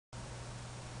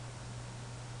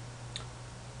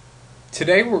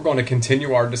Today we're going to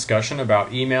continue our discussion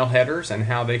about email headers and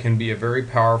how they can be a very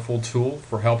powerful tool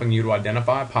for helping you to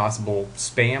identify possible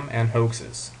spam and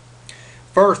hoaxes.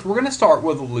 First, we're going to start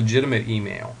with a legitimate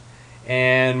email.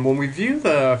 And when we view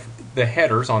the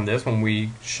headers on this, when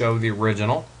we show the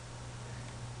original,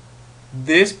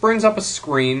 this brings up a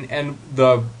screen, and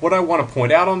what I want to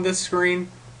point out on this screen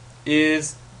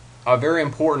is a very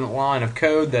important line of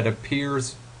code that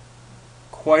appears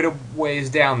quite a ways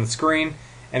down the screen,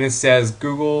 and it says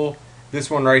Google. This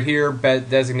one right here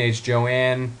designates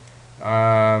Joanne,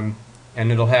 and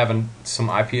it'll have some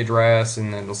IP address,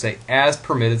 and then it'll say as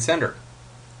permitted sender.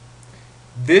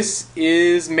 This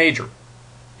is major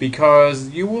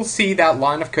because you will see that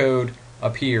line of code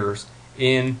appears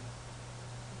in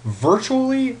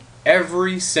virtually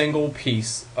every single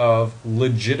piece of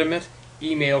legitimate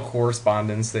email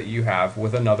correspondence that you have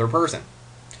with another person.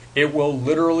 It will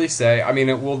literally say,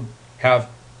 it will have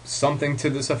something to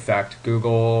this effect.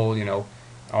 Google,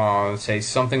 say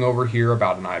something over here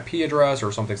about an IP address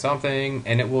or something,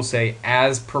 and it will say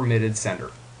as permitted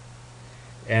sender.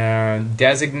 And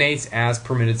designates as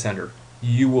permitted sender.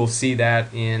 You will see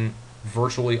that in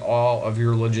virtually all of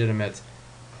your legitimate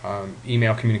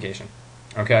email communication.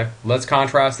 Okay, let's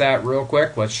contrast that real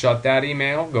quick. Let's shut that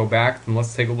email, go back, and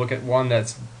let's take a look at one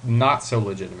that's not so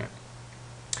legitimate.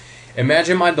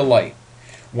 Imagine my delight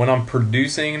when I'm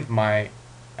producing my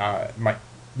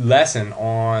lesson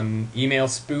on email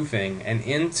spoofing, and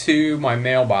into my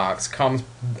mailbox comes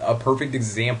a perfect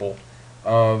example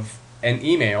of an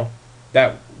email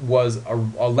that was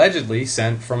allegedly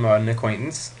sent from an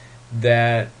acquaintance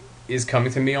that is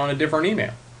coming to me on a different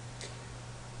email.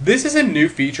 This is a new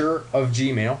feature of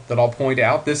Gmail that I'll point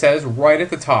out. This says right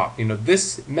at the top,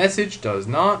 this message does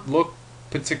not look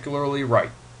particularly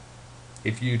right.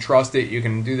 If you trust it, you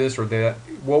can do this or that.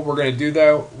 What we're going to do,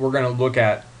 though, we're going to look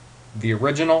at the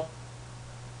original,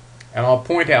 and I'll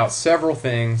point out several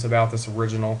things about this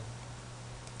original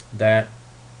that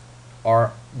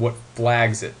are what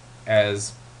flags it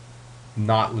as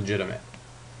not legitimate.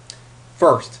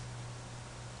 First,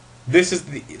 this is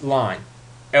the line.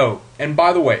 Oh, and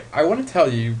by the way, I want to tell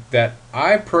you that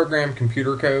I program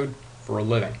computer code for a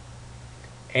living,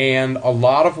 and a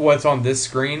lot of what's on this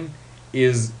screen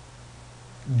is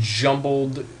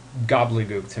jumbled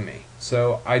gobbledygook to me.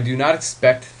 So I do not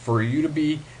expect for you to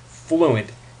be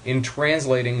fluent in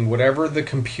translating whatever the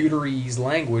computerese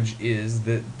language is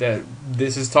that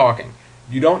this is talking.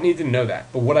 You don't need to know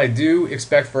that. But what I do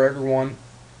expect for everyone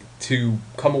to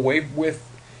come away with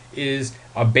is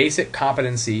a basic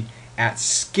competency at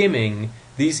skimming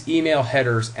these email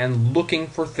headers and looking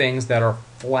for things that are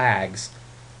flags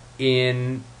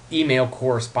in email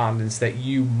correspondence that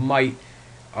you might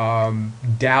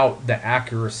doubt the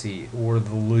accuracy or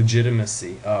the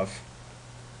legitimacy of.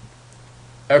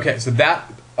 Okay, so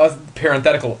that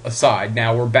parenthetical aside,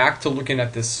 now we're back to looking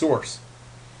at this source,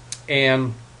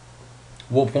 and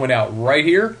we'll point out right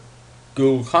here,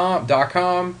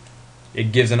 google.com,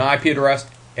 it gives an IP address,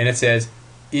 and it says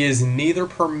is neither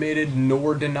permitted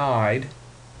nor denied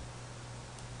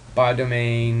by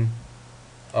domain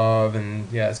of, and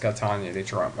yeah, it's got Tanya de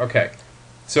Trump. Okay.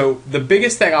 So the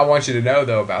biggest thing I want you to know,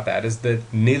 though, about that is the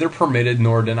neither permitted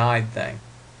nor denied thing.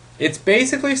 It's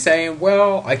basically saying,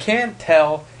 well, I can't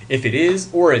tell if it is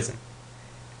or isn't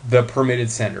the permitted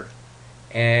sender.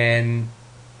 And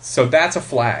so that's a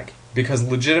flag, because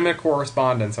legitimate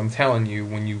correspondence, I'm telling you,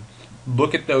 when you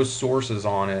look at those sources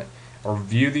on it or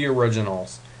view the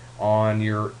originals on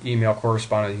your email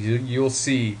correspondence, you'll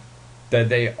see that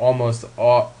they almost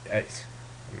all,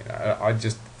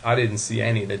 I didn't see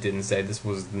any that didn't say this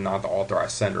was not the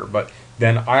authorized sender, but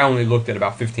then I only looked at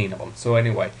about 15 of them. So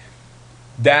anyway,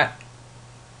 that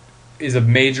is a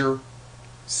major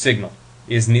signal,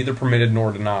 is neither permitted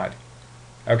nor denied.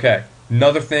 Okay,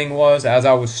 another thing was, as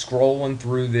I was scrolling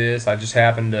through this, I just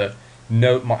happened to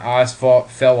note my eyes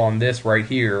fell on this right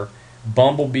here,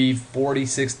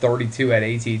 Bumblebee4632 at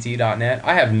att.net.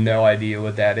 I have no idea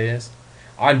what that is.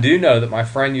 I do know that my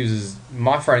friend uses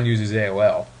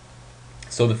AOL.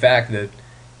 So the fact that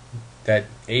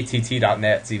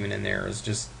att.net's even in there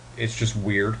is it's just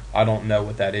weird. I don't know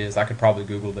what that is. I could probably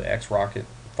Google the XRocket and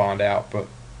find out, but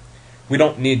we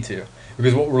don't need to,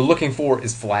 because what we're looking for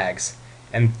is flags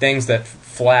and things that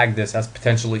flag this as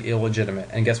potentially illegitimate.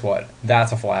 And guess what?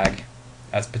 That's a flag.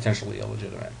 That's potentially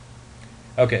illegitimate.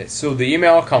 Okay, so the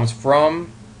email comes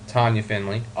from Tanya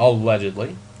Finley,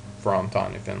 allegedly from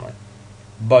Tanya Finley,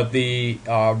 but the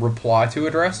reply to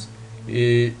address,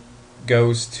 it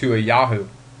goes to a Yahoo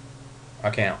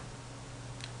account.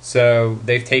 So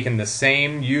they've taken the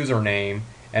same username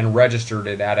and registered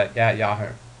it at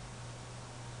Yahoo.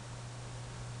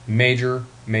 Major,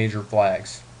 major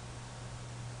flags.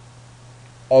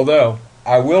 Although,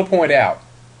 I will point out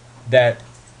that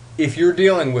if you're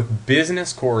dealing with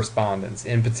business correspondence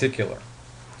in particular,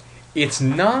 it's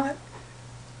not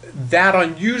that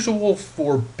unusual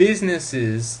for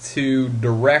businesses to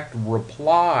direct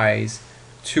replies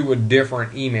to a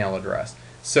different email address.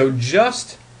 So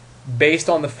just based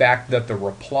on the fact that the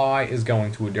reply is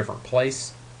going to a different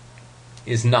place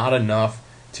is not enough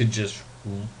to just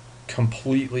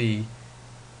completely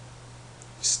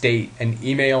state an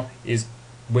email is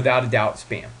without a doubt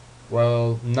spam.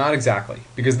 Well, not exactly,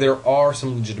 because there are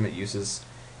some legitimate uses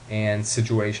and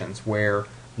situations where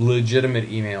legitimate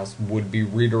emails would be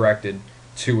redirected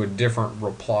to a different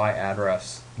reply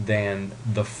address than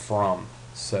the from.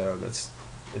 So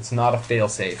it's not a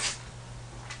fail-safe.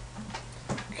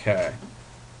 Okay,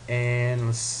 and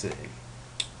let's see.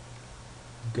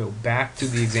 Go back to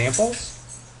the examples.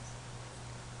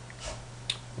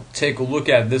 We'll take a look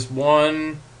at this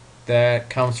one that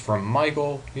comes from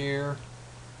Michael here.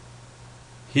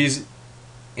 He's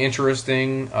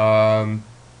interesting.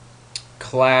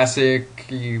 Classic.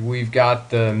 We've got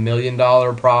the $1 million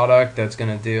product that's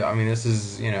going to do. I mean, this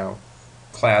is,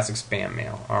 classic spam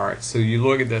mail. All right, so you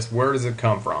look at this. Where does it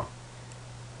come from?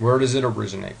 Where does it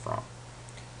originate from?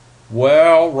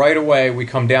 Well, right away we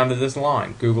come down to this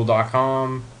line,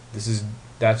 google.com.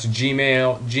 That's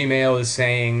Gmail. Gmail is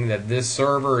saying that this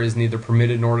server is neither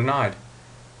permitted nor denied.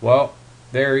 Well,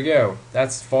 there you go.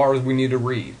 That's as far as we need to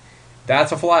read.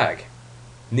 That's a flag.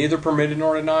 Neither permitted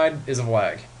nor denied is a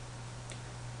flag.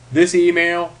 This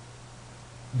email,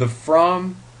 the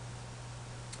from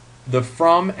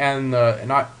and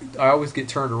I always get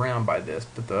turned around by this,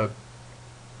 but the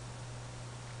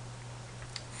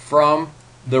from,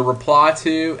 the reply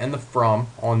to, and the from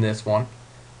on this one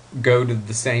go to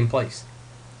the same place.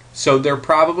 So there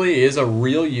probably is a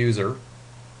real user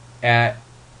at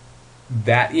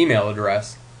that email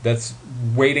address that's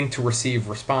waiting to receive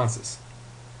responses.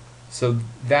 So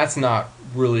that's not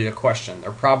really a question.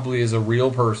 There probably is a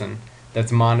real person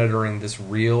that's monitoring this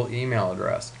real email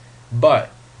address. But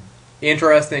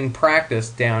interesting practice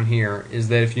down here is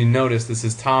that if you notice, this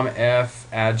is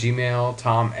TomF@Gmail,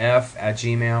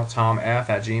 TomF@Gmail,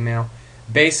 TomF@Gmail.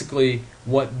 Basically,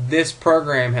 what this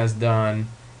program has done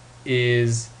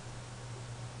is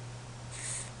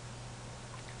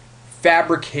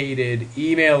fabricated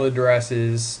email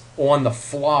addresses on the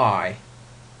fly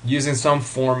using some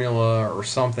formula or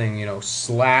something,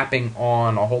 slapping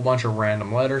on a whole bunch of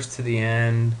random letters to the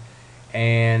end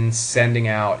and sending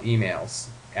out emails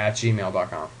at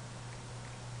gmail.com.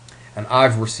 And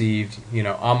I've received,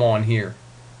 I'm on here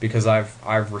because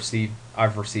I've received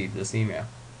this email.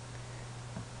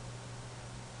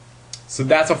 So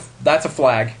that's a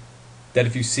flag that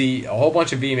if you see a whole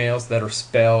bunch of emails that are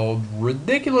spelled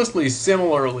ridiculously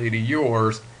similarly to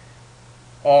yours,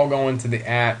 all going to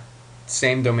the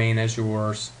same domain as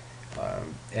yours,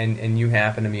 and you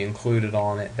happen to be included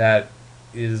on it, that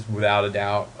is without a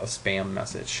doubt a spam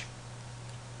message.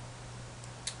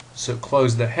 So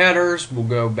close the headers. We'll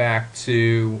go back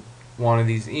to one of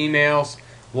these emails.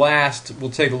 Last, we'll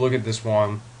take a look at this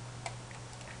one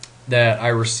that I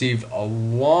received a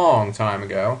long time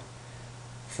ago.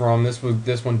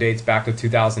 This one dates back to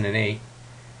 2008,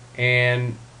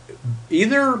 and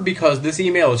either because this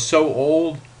email is so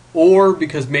old or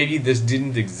because maybe this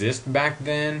didn't exist back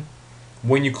then,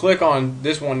 when you click on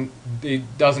this one,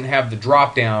 it doesn't have the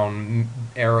drop down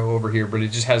arrow over here, but it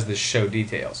just has this show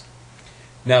details.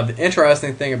 Now the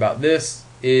interesting thing about this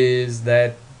is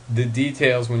that the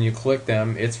details, when you click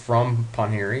them, it's from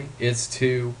Panjiri, it's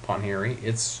to Panjiri,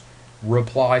 it's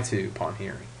reply to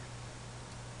Panjiri.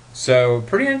 So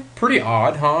pretty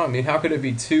odd, huh? I mean, how could it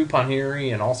be to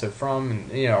Panjiri and also from,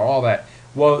 and all that?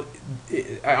 Well,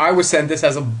 I was sent this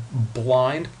as a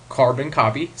blind carbon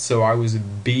copy, so I was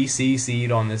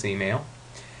BCC'd on this email,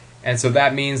 and so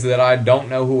that means that I don't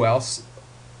know who else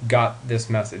got this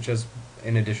message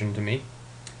in addition to me.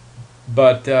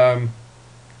 But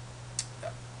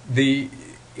the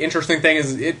interesting thing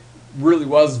is, it really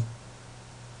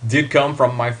did come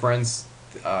from my friend's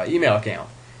email account.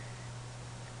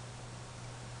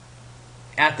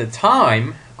 At the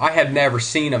time, I had never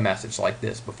seen a message like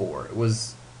this before. It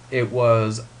was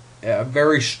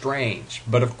very strange.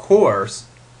 But of course,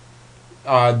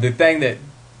 the thing that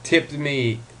tipped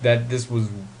me that this was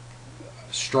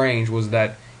strange was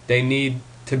that they need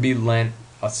to be lent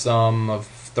a sum of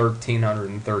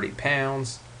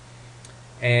 £1,330,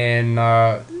 and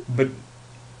but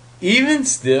even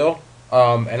still,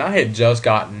 and I had just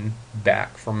gotten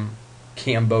back from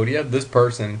Cambodia. This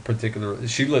person in particular,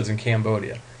 she lives in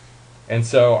Cambodia, and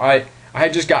so I I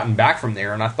had just gotten back from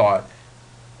there, and I thought,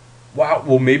 wow,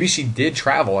 well, maybe she did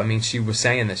travel. I mean, she was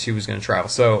saying that she was going to travel.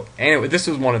 So, anyway, this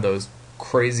was one of those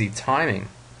crazy timing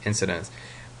incidents.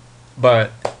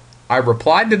 But I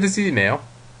replied to this email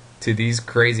to these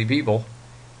crazy people,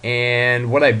 and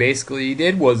what I basically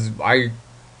did was I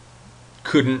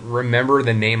couldn't remember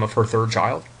the name of her third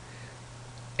child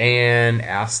and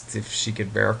asked if she could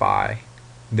verify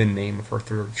the name of her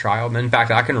third child. And in fact,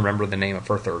 I can remember the name of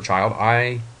her third child.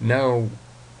 I know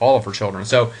all of her children.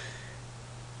 So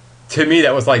to me,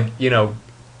 that was like,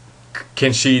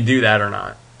 can she do that or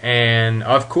not? And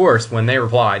of course, when they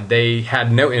replied, they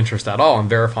had no interest at all in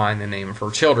verifying the name of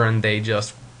her children. They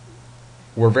just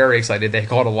were very excited. They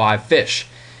called a live fish.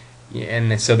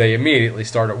 And so they immediately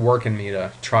started working me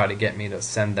to try to get me to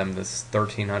send them this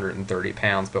 1,330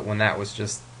 pounds. But when that was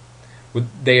just,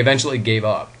 they eventually gave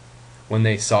up when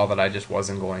they saw that I just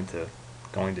wasn't going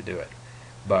to do it.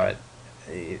 But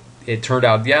it turned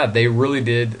out, yeah, they really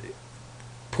did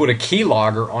put a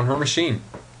keylogger on her machine,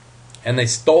 and they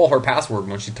stole her password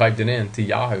when she typed it in to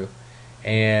Yahoo,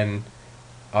 and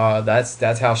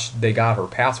that's how they got her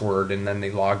password. And then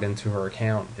they logged into her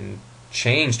account and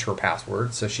changed her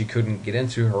password so she couldn't get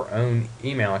into her own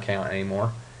email account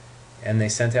anymore, and they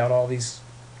sent out all these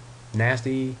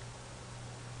nasty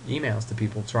emails to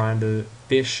people trying to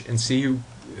fish and see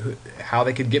how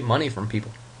they could get money from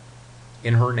people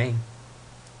in her name.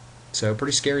 So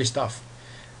pretty scary stuff.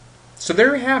 So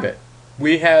there we have it.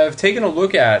 We have taken a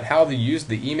look at how to use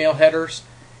the email headers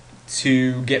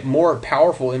to get more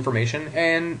powerful information,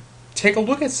 and take a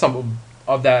look at some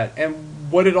of that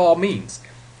and what it all means.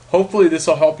 Hopefully this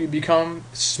will help you become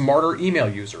smarter email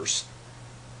users.